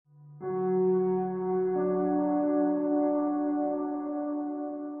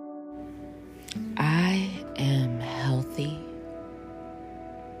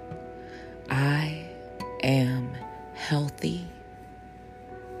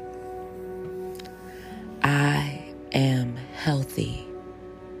healthy.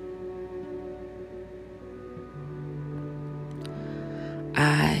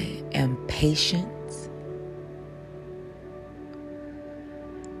 I am patient.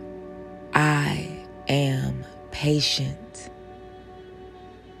 I am patient.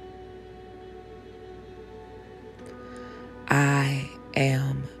 I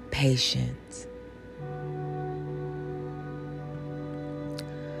am patient.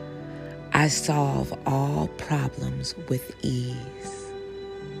 I solve all problems with ease.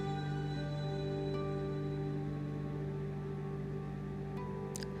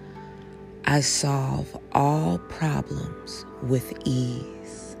 I solve all problems with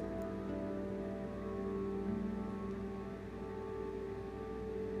ease.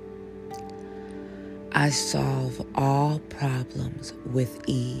 I solve all problems with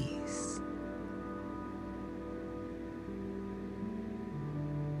ease.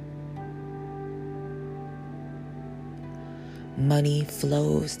 Money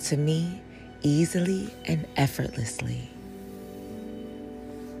flows to me easily and effortlessly.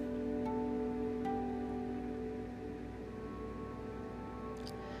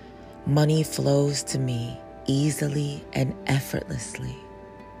 Money flows to me easily and effortlessly.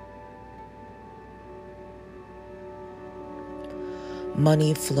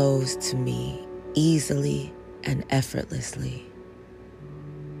 Money flows to me easily and effortlessly.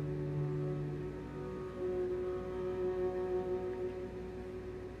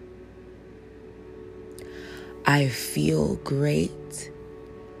 I feel great.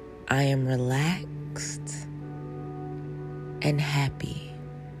 I am relaxed and happy.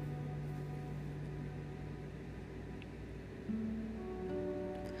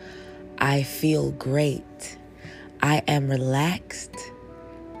 I feel great. I am relaxed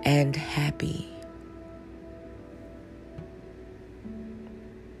and happy.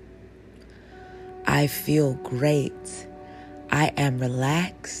 I feel great. I am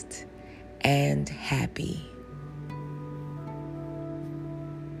relaxed and happy.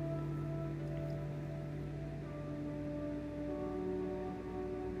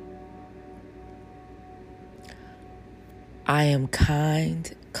 I am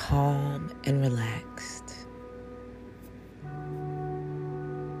kind, calm, and relaxed.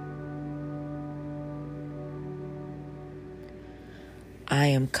 I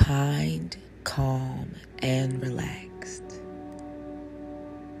am kind, calm, and relaxed.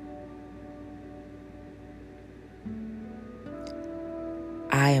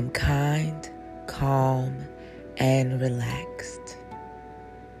 I am kind, calm, and relaxed.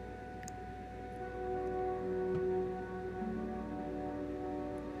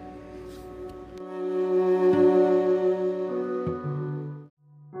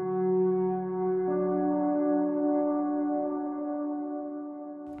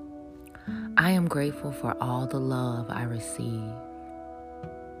 I am grateful for all the love I receive.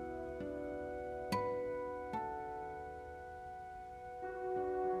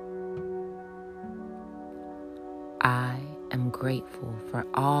 I am grateful for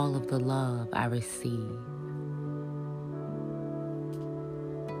all of the love I receive.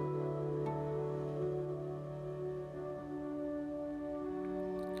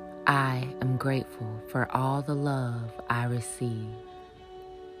 I am grateful for all the love I receive.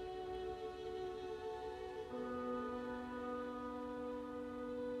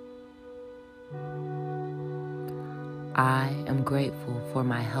 I am grateful for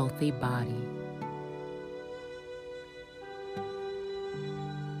my healthy body.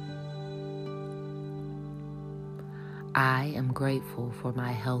 I am grateful for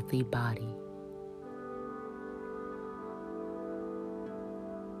my healthy body.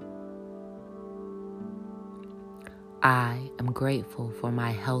 I am grateful for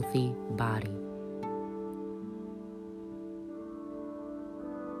my healthy body.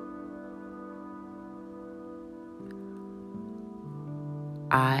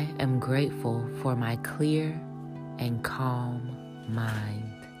 I am grateful for my clear and calm mind.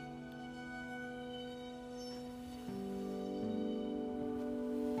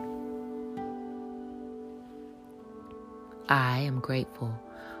 I am grateful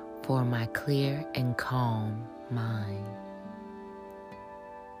for my clear and calm mind.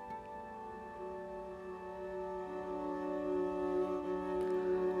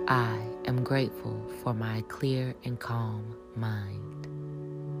 I am grateful for my clear and calm mind.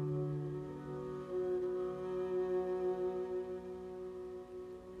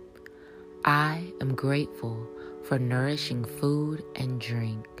 I am grateful for nourishing food and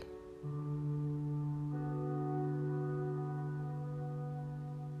drink.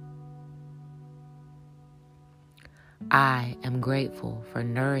 I am grateful for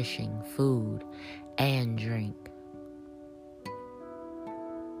nourishing food and drink.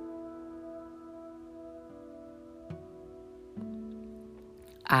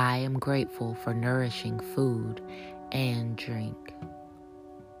 I am grateful for nourishing food and drink.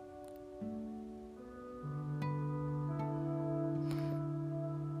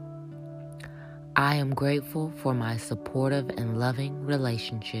 I am grateful for my supportive and loving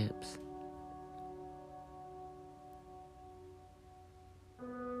relationships.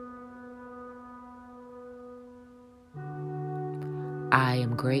 I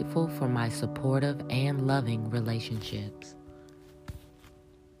am grateful for my supportive and loving relationships.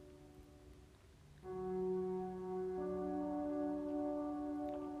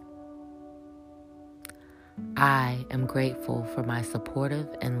 I am grateful for my supportive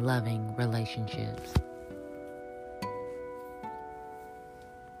and loving relationships.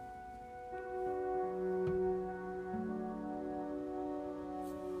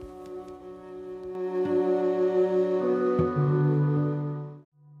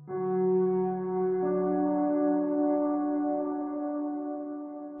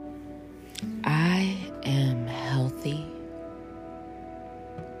 I am healthy.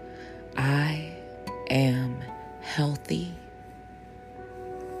 I am healthy.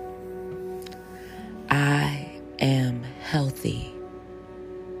 I am healthy.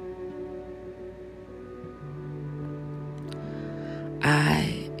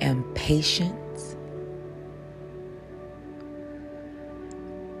 I am patient.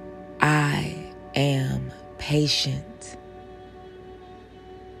 I am patient.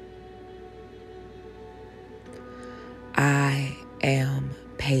 I am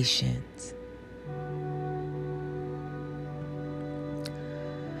patient.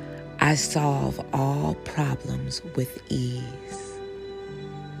 I solve all problems with ease.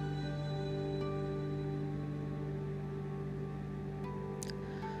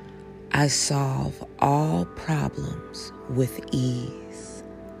 I solve all problems with ease.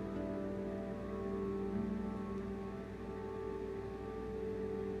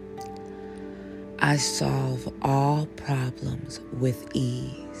 I solve all problems with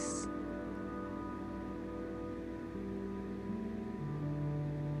ease.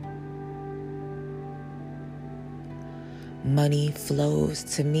 Money flows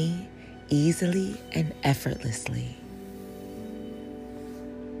to me easily and effortlessly.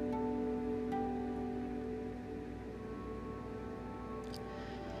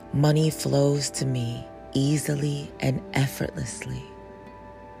 Money flows to me easily and effortlessly.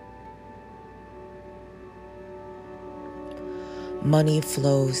 Money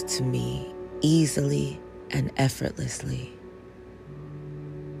flows to me easily and effortlessly.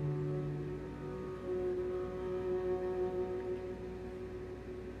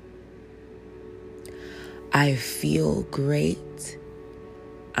 I feel great.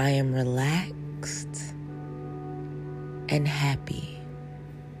 I am relaxed and happy.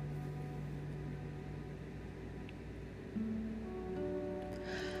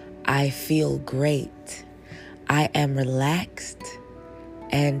 I feel great. I am relaxed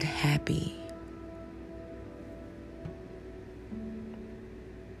and happy.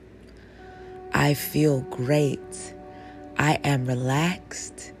 I feel great. I am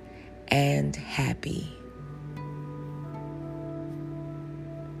relaxed and happy.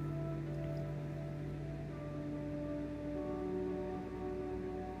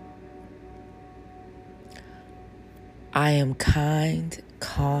 I am kind,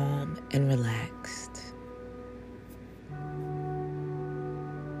 calm, and relaxed.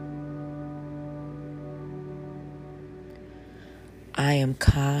 I am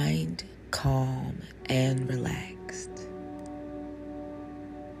kind, calm, and relaxed.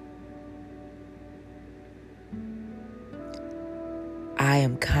 I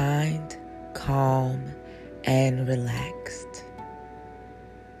am kind, calm, and relaxed.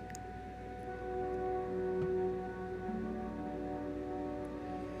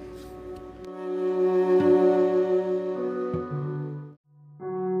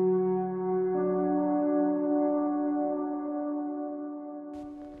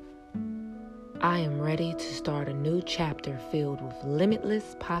 I am ready to start a new chapter filled with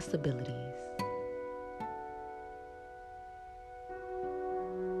limitless possibilities.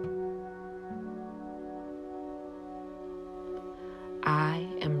 I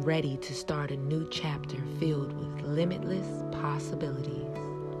am ready to start a new chapter filled with limitless possibilities.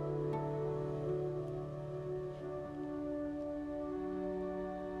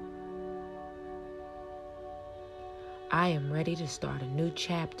 I am ready to start a new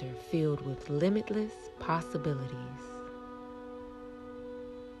chapter filled with limitless possibilities.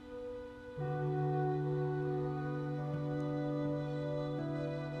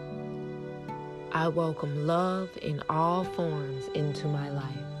 I welcome love in all forms into my life.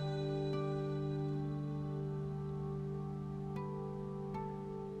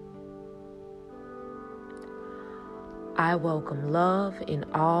 I welcome love in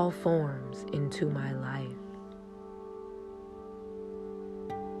all forms into my life.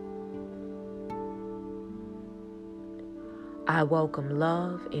 I welcome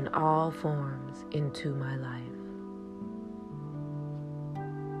love in all forms into my life.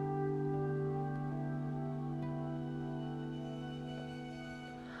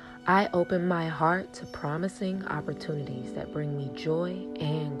 I open my heart to promising opportunities that bring me joy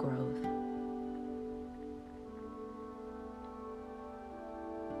and growth.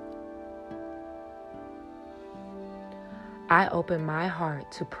 I open my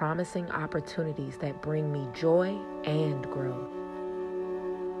heart to promising opportunities that bring me joy and growth.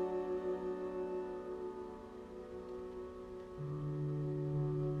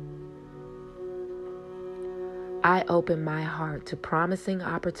 I open my heart to promising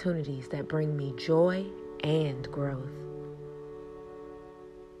opportunities that bring me joy and growth.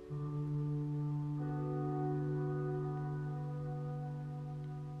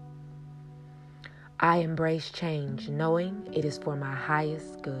 I embrace change, knowing it is for my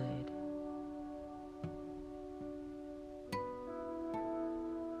highest good.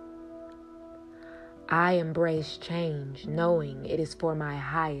 I embrace change, knowing it is for my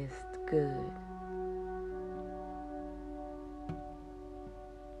highest good.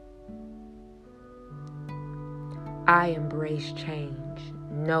 I embrace change,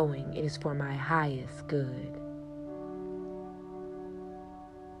 knowing it is for my highest good.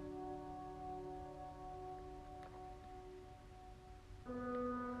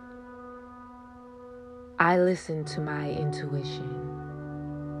 I listen to my intuition.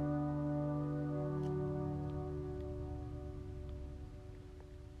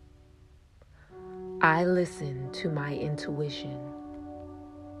 I listen to my intuition.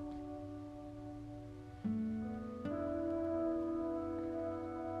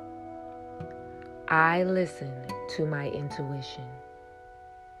 I listen to my intuition.